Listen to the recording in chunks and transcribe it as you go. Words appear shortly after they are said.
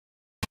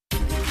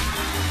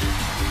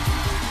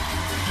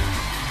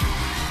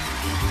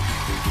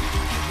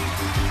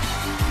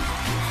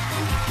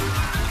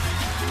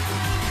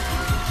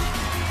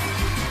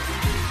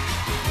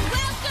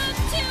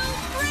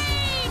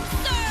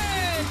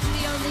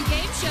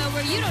show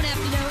where you don't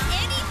have to know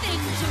anything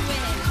to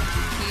win.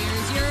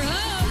 Here's your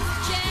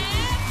host,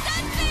 Jeff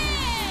Dutton.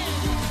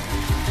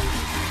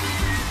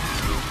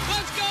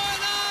 What's going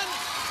on?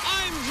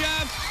 I'm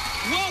Jeff.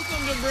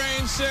 Welcome to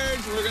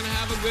Brainsurge. We're going to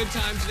have a good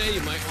time today.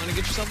 You might want to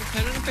get yourself a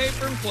pen and a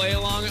paper and play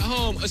along at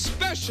home,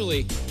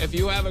 especially if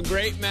you have a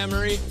great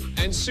memory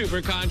and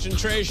super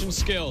concentration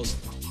skills.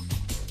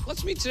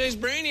 Let's meet today's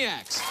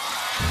Brainiacs.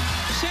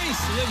 Chase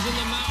lives in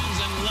the mountains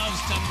and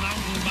loves to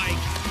mountain bike.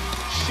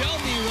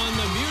 Shelby won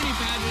the beauty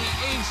pageant at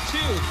age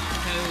 2.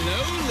 Hello,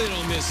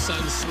 little Miss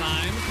Sun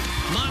Slime.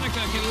 Monica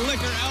can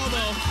lick her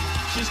elbow.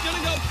 She's going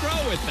to go pro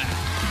with that.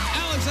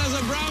 Alex has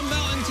a brown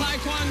belt in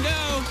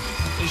Taekwondo.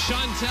 And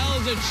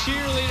Shawntel is a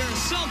cheerleader,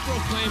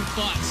 self-proclaimed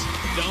klutz.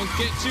 Don't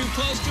get too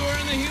close to her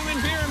in the human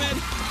pyramid.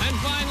 And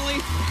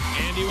finally,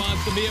 Andy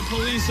wants to be a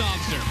police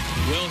officer.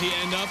 Will he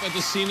end up at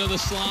the scene of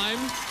the slime?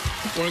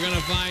 We're going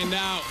to find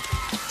out.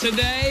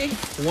 Today,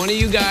 one of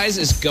you guys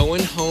is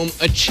going home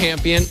a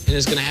champion and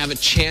is going to have a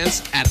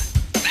chance at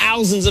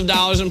thousands of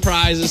dollars in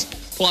prizes,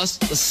 plus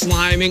the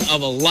sliming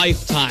of a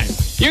lifetime.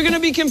 You're going to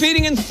be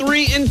competing in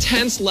 3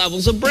 intense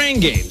levels of brain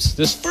games.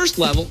 This first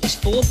level is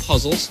full of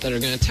puzzles that are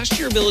going to test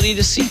your ability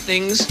to see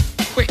things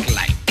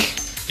quick-like.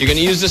 You're going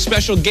to use this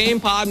special game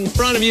pod in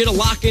front of you to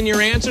lock in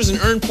your answers and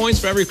earn points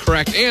for every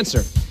correct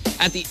answer.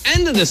 At the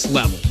end of this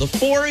level, the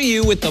 4 of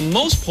you with the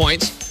most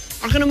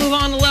points are going to move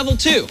on to level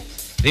 2.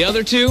 The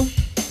other 2,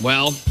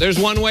 well, there's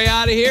one way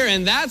out of here,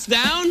 and that's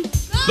down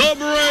the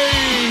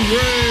brain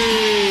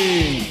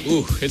drain.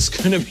 Ooh, it's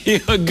going to be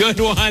a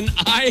good one.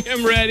 I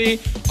am ready.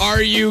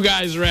 Are you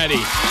guys ready?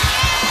 Nice,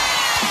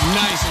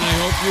 and I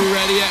hope you're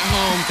ready at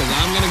home, because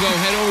I'm going to go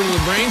head over to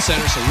the Brain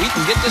Center so we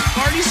can get this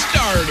party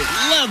started.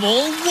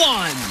 Level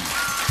 1.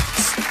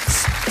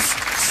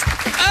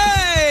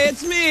 Hey,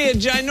 it's me, a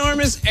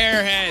ginormous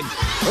airhead.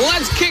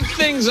 Let's kick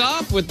things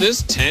off with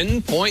this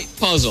 10-point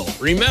puzzle.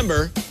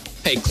 Remember,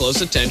 pay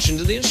close attention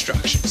to the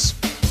instructions.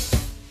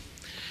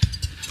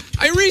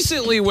 I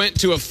recently went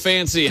to a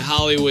fancy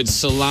Hollywood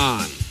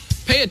salon.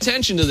 Pay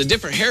attention to the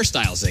different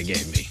hairstyles they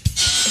gave me.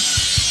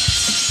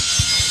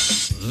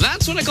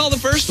 That's what I call the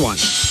first one.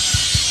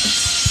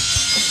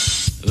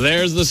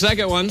 There's the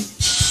second one.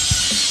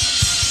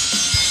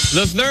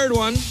 The third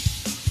one.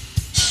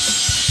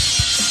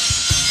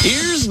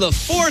 Here's the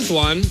fourth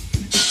one.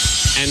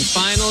 And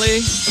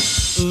finally,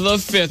 the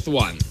fifth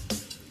one.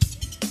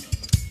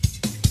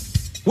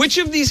 Which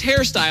of these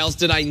hairstyles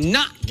did I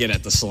not get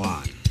at the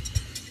salon?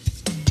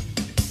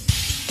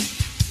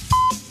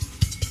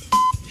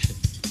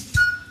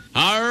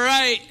 All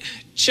right.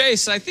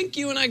 Chase, I think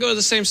you and I go to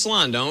the same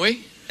salon, don't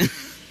we?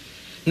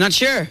 Not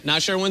sure.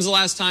 Not sure. When's the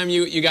last time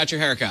you got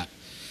your hair cut?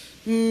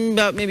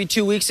 About maybe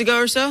 2 weeks ago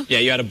or so. Yeah,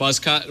 you had a buzz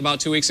cut about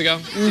 2 weeks ago?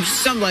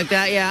 Something like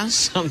that, yeah.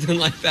 Something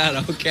like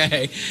that,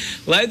 okay.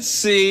 Let's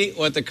see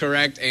what the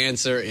correct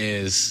answer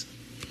is.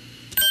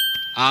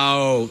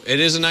 Oh, it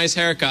is a nice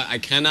haircut. I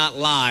cannot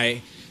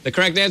lie. The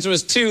correct answer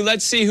was 2.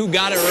 Let's see who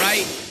got it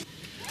right.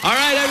 All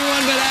right,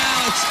 everyone but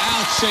Alex.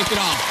 Alex, shake it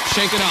off.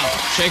 Shake it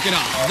off. Shake it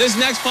off. This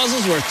next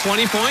puzzle's worth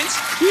 20 points.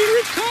 Here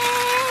it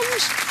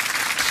comes.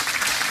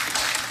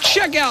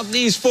 Check out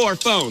these 4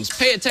 phones.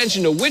 Pay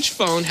attention to which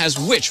phone has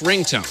which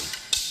ringtone.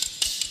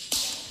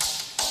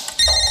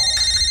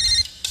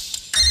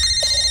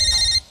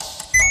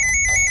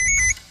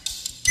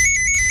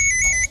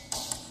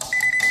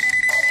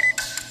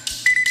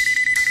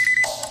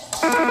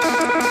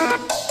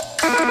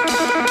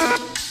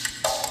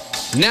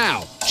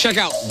 Now, check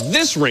out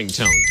this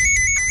ringtone.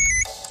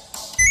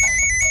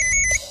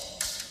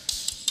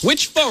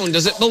 Which phone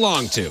does it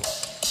belong to?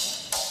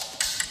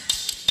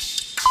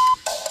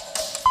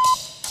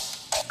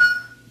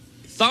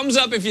 Thumbs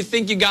up if you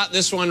think you got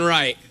this one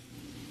right.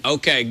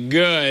 Okay,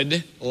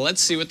 good.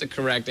 Let's see what the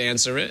correct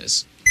answer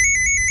is.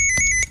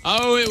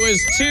 Oh, it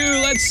was 2.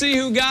 Let's see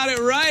who got it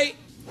right.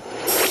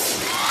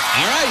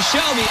 All right,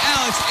 Shelby,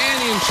 Alex,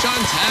 Andy, and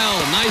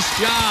Shawntel. Nice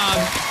job.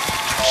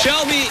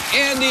 Shelby,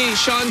 Andy,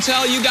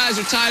 Shawntel, you guys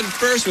are tied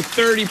first with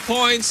 30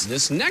 points.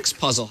 This next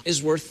puzzle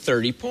is worth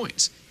 30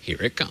 points.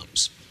 Here it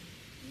comes.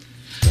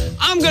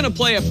 I'm going to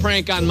play a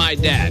prank on my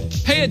dad.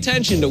 Pay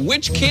attention to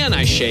which can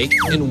I shake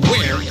and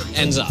where it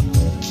ends up.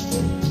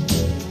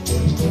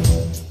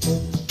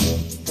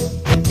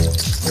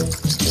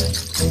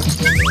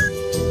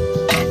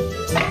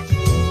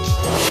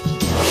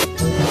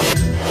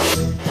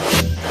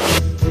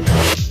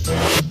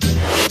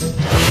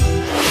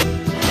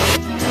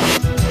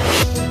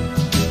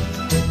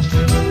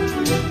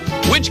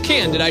 Which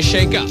can did I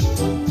shake up?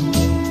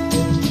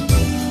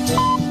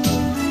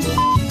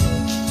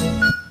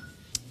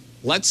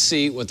 Let's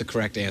see what the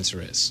correct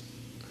answer is.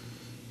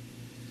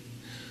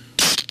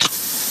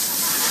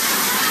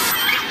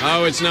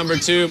 Oh, it's number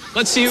 2.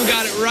 Let's see who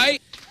got it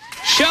right.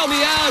 Shelby,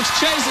 Alex,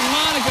 Chase, and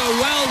Monica,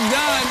 well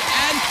done.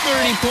 Add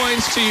 30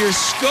 points to your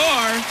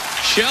score.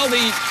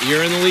 Shelby,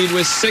 you're in the lead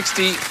with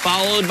 60,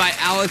 followed by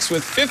Alex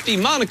with 50,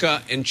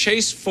 Monica, and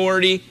Chase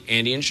 40,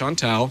 Andy and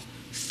Shawntel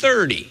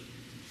 30.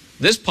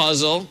 This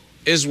puzzle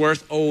is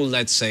worth,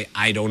 let's say,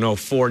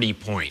 40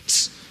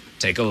 points.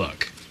 Take a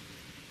look.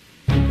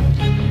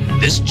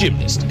 This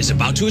gymnast is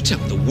about to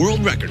attempt the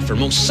world record for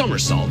most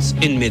somersaults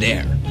in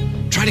midair.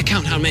 Try to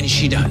count how many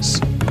she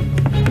does.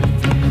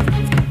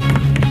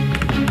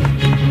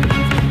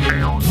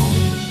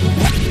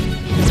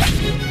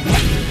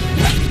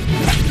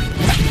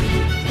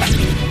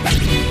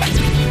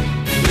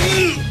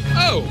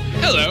 Oh,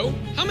 hello.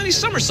 How many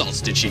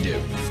somersaults did she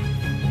do?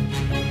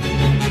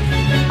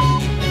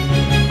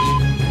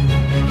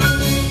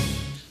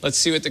 Let's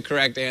see what the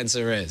correct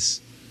answer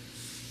is.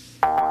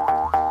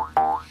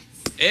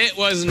 It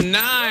was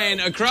 9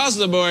 across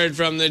the board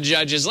from the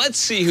judges. Let's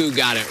see who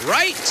got it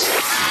right. Alex,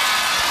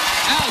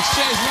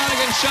 Chase,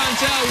 Monica, and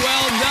Shawntel,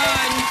 well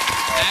done.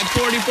 Add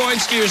 40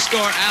 points to your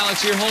score.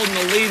 Alex, you're holding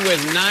the lead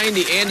with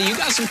 90. Andy, you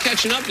got some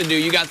catching up to do.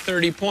 You got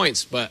 30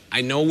 points, but I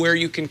know where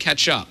you can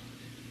catch up.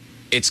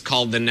 It's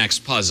called the next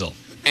puzzle,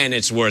 and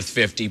it's worth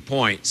 50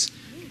 points.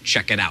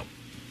 Check it out.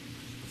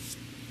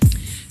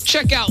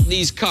 Check out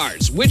these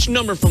cards. Which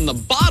number from the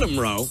bottom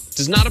row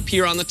does not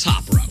appear on the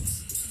top row?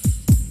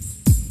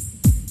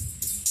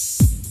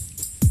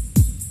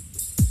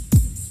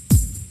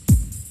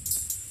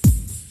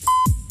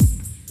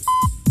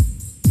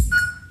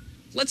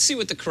 Let's see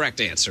what the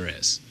correct answer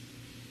is.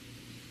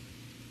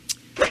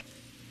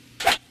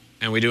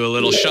 And we do a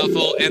little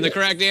shuffle, and the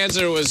correct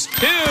answer was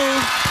 2.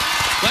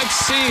 Let's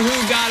see who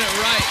got it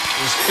right.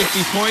 There's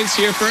 50 points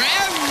here for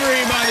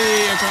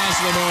everybody across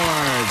the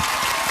board.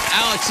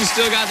 Alex, you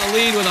still got the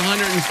lead with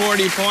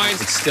 140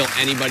 points. It's still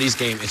anybody's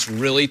game. It's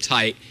really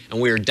tight, and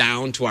we are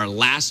down to our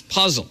last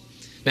puzzle.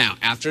 Now,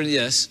 after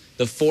this,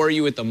 the 4 of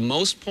you with the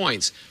most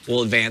points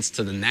will advance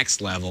to the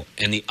next level,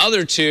 and the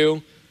other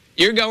 2,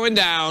 you're going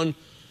down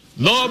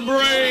the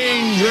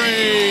brain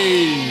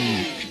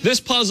drain.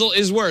 This puzzle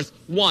is worth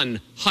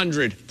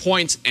 100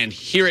 points, and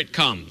here it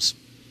comes.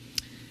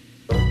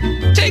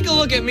 Take a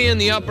look at me in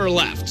the upper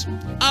left.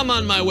 I'm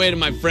on my way to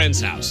my friend's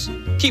house.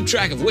 Keep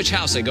track of which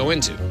house I go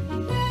into.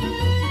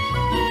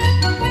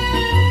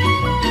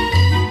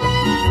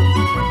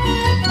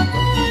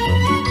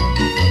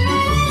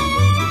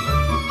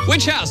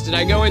 Which house did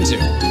I go into?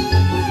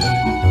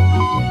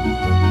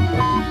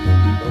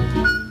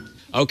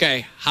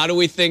 Okay, how do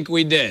we think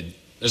we did?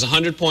 There's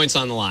 100 points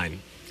on the line.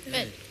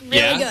 Good.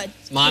 Really good.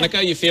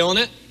 Monica, you feeling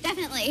it?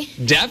 Definitely.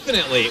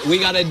 Definitely. We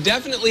got a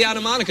definitely out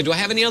of Monica. Do I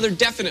have any other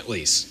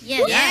definitelys?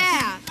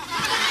 Yeah.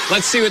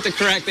 Let's see what the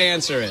correct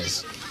answer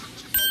is.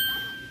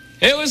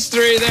 It was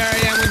 3. There I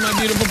am with my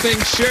beautiful pink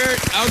shirt.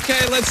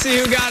 Okay, let's see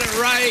who got it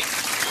right.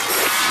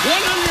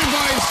 100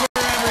 points for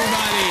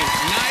everybody.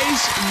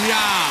 Nice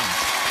job.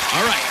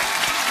 All right.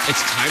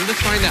 It's time to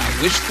find out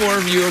which 4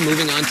 of you are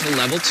moving on to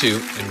level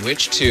 2 and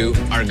which 2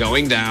 are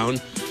going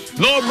down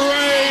the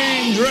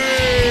brain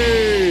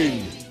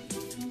drain.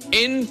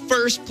 In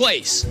first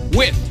place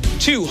with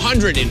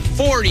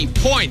 240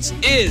 points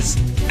is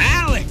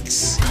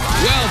Alex.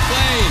 Well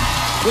played.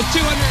 With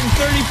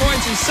 230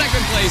 points in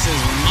second place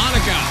is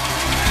Monica.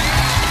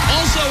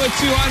 Also with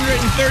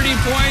 230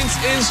 points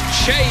is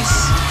Chase.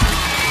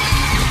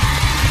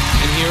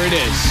 And here it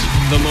is,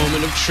 the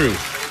moment of truth.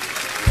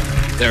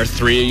 There are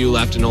 3 of you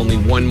left and only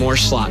 1 more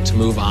slot to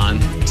move on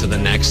to the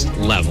next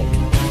level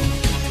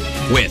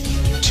with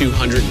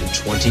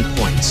 220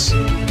 points.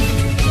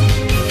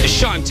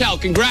 Shawntel,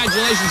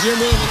 congratulations, you're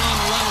moving on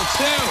to level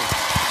 2.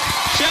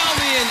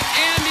 Shelby and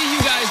Andy,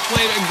 you guys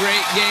played a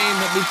great game,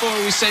 but before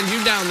we send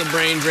you down the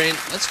brain drain,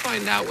 let's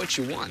find out what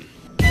you won.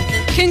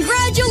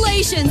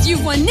 Congratulations!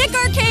 You've won Nick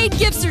Arcade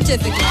gift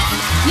certificate.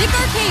 Nick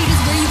Arcade is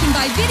where you can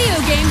buy video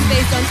games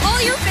based on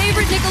all your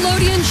favorite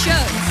Nickelodeon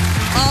shows.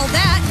 All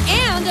that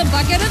and a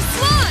bucket of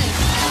slime.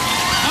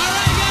 All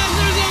right, guys,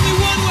 there's only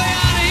one way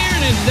out of here,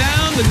 and it's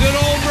down the good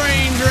old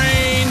brain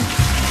drain.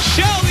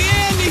 Shelby,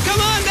 Andy, come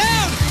on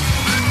down.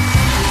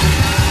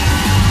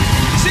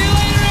 See you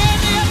later,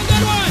 Andy. Have a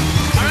good one.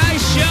 All right,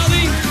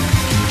 Shelby.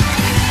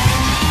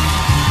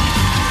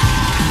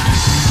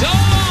 So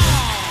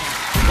long.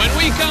 When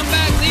we come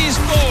back, these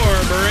 4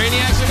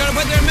 Brainiacs are going to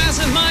put their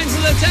massive minds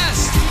to the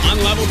test on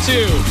level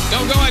 2.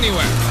 Don't go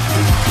anywhere.